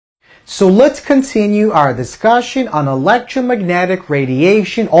So let's continue our discussion on electromagnetic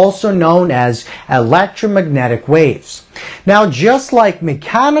radiation, also known as electromagnetic waves. Now, just like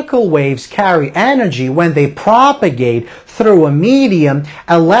mechanical waves carry energy when they propagate through a medium,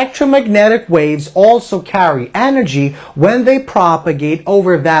 electromagnetic waves also carry energy when they propagate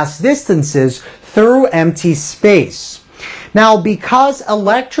over vast distances through empty space. Now, because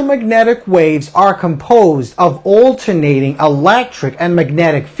electromagnetic waves are composed of alternating electric and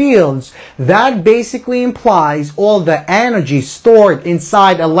magnetic fields, that basically implies all the energy stored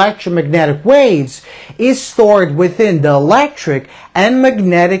inside electromagnetic waves is stored within the electric and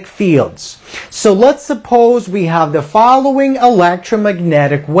magnetic fields. So let's suppose we have the following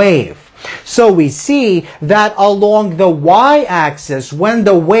electromagnetic wave. So we see that along the y-axis, when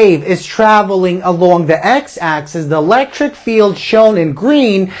the wave is traveling along the x-axis, the electric field shown in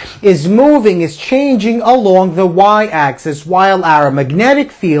green is changing along the y-axis, while our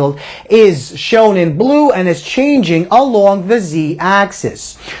magnetic field is shown in blue and is changing along the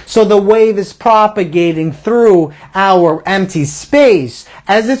z-axis. So the wave is propagating through our empty space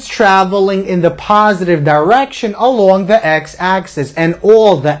as it's traveling in the positive direction along the x-axis, and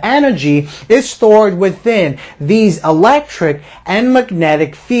all the energy is stored within these electric and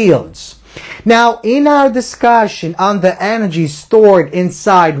magnetic fields. Now, in our discussion on the energy stored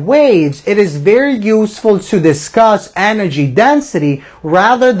inside waves, it is very useful to discuss energy density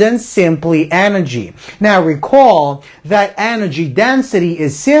rather than simply energy. Now, recall that energy density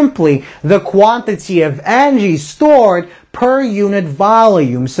is simply the quantity of energy stored per unit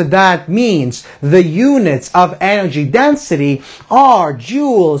volume. So that means the units of energy density are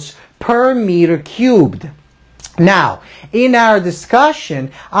joules per meter cubed. Now, in our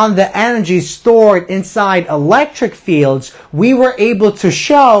discussion on the energy stored inside electric fields, we were able to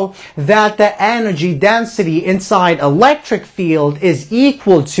show that the energy density inside electric field is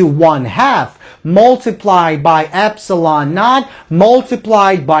equal to 1/2 multiplied by epsilon naught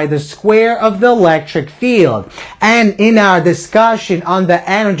multiplied by the square of the electric field. And in our discussion on the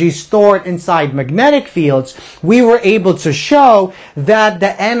energy stored inside magnetic fields, we were able to show that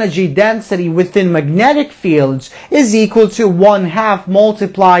the energy density within magnetic fields is equal to 1/2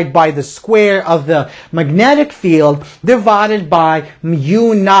 multiplied by the square of the magnetic field divided by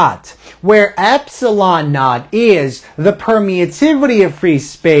mu naught, where epsilon naught is the permeativity of free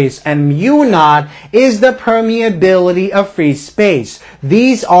space and mu naught is the permeability of free space.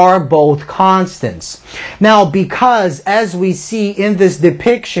 These are both constants. Now, because as we see in this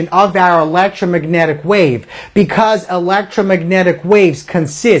depiction of our electromagnetic wave, because electromagnetic waves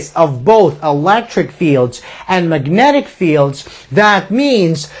consist of both electric fields and magnetic fields, that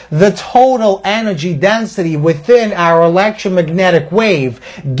means the total energy density within our electromagnetic wave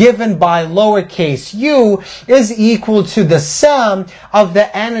given by lowercase u is equal to the sum of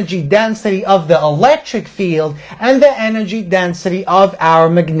the energy density of the electric field and the energy density of our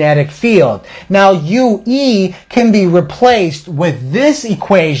magnetic field. Now, UE can be replaced with this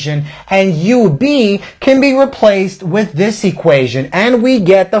equation and UB can be replaced with this equation, and we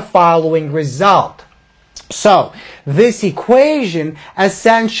get the following result. So, this equation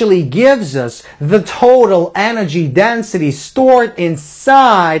essentially gives us the total energy density stored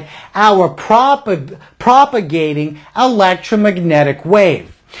inside our propagating electromagnetic wave.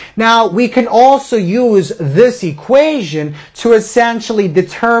 Now, we can also use this equation to essentially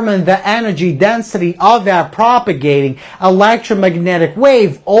determine the energy density of our propagating electromagnetic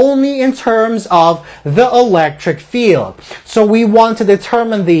wave only in terms of the electric field. So we want to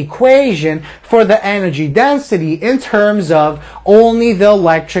determine the equation for the energy density in terms of only the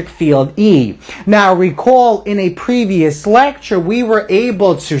electric field E. Now, recall in a previous lecture, we were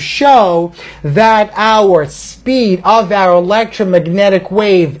able to show that our speed of our electromagnetic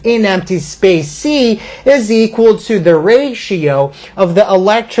wave in empty space C is equal to the ratio of the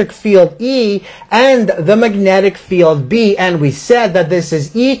electric field E and the magnetic field B, and we said that this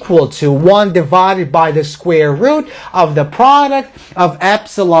is equal to 1 divided by the square root of the product of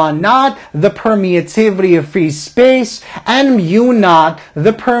epsilon naught, the permeativity of free space, and mu naught,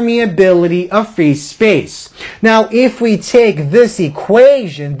 the permeability of free space. Now, if we take this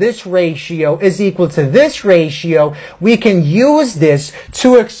equation, this ratio is equal to this ratio, we can use this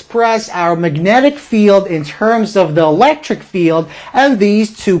to express our magnetic field in terms of the electric field and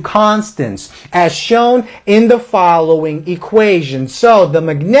these two constants, as shown in the following equation. So, the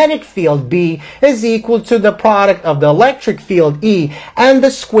magnetic field B is equal to the product of the electric field E and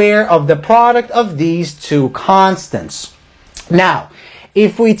the square of the product of these two constants. Now,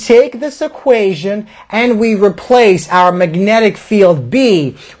 if we take this equation and we replace our magnetic field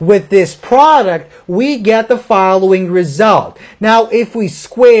B with this product, we get the following result. Now, if we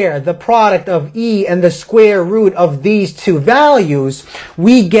square the product of E and the square root of these two values,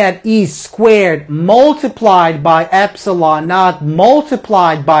 we get E squared multiplied by epsilon naught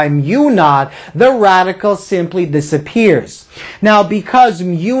multiplied by mu naught. The radical simply disappears. Now, because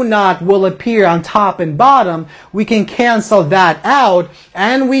mu naught will appear on top and bottom, we can cancel that out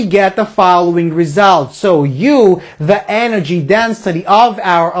and we get the following result. So U, the energy density of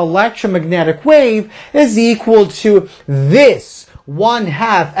our electromagnetic wave, is equal to this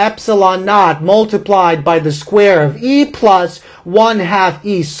 1/2 epsilon naught multiplied by the square of E plus 1/2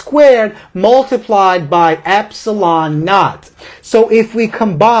 E squared multiplied by epsilon naught. So if we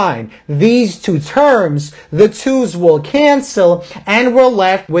combine these two terms, the 2's will cancel and we're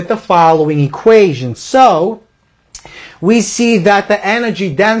left with the following equation. So we see that the energy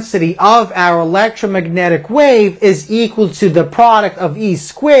density of our electromagnetic wave is equal to the product of E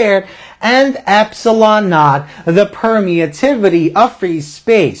squared and epsilon naught, the permeativity of free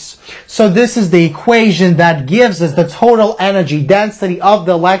space. So this is the equation that gives us the total energy density of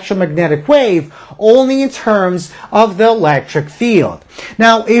the electromagnetic wave only in terms of the electric field.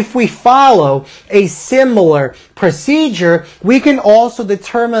 Now, if we follow a similar procedure, we can also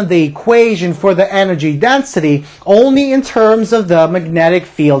determine the equation for the energy density only in terms of the magnetic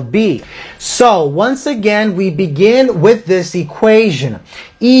field B. So, once again, we begin with this equation.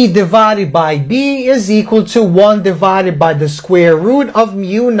 E divided by B is equal to 1 divided by the square root of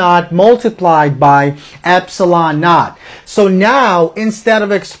mu naught multiplied by epsilon naught. So now, instead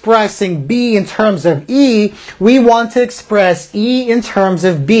of expressing B in terms of E, we want to express E in terms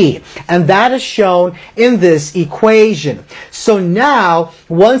of B. And that is shown in this equation. So now,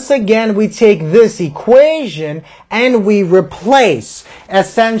 once again, we take this equation and we replace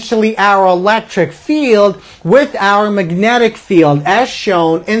essentially our electric field with our magnetic field as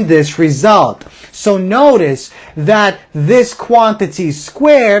shown in this result. So notice that this quantity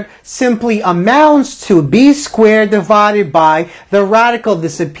squared simply amounts to B squared divided by the radical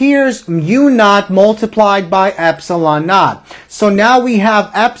disappears, mu naught multiplied by epsilon naught. So now we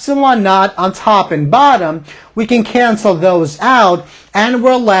have epsilon naught on top and bottom. We can cancel those out and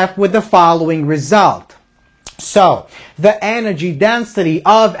we're left with the following result. So, the energy density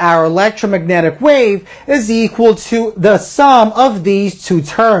of our electromagnetic wave is equal to the sum of these two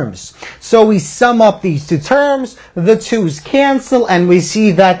terms. So we sum up these two terms, the 2's cancel, and we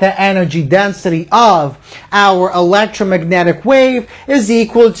see that the energy density of our electromagnetic wave is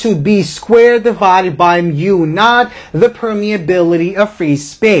equal to B squared divided by mu naught, the permeability of free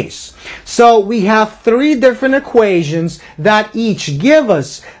space. So we have three different equations that each give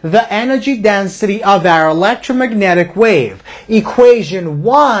us the energy density of our electromagnetic wave. Equation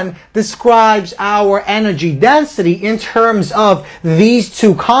 1 describes our energy density in terms of these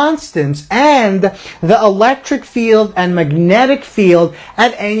two constants and the electric field and magnetic field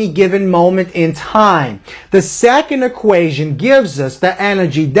at any given moment in time. The second equation gives us the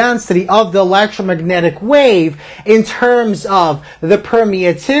energy density of the electromagnetic wave in terms of the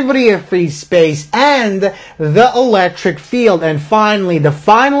permeativity of free space and the electric field. And finally, the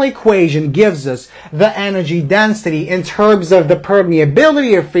final equation gives us the energy density in terms of the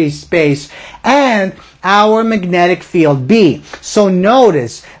permeability of free space and our magnetic field B. So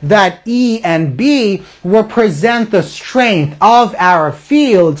notice that E and B represent the strength of our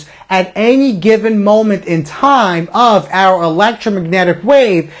fields at any given moment in time of our electromagnetic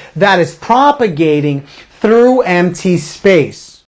wave that is propagating through empty space.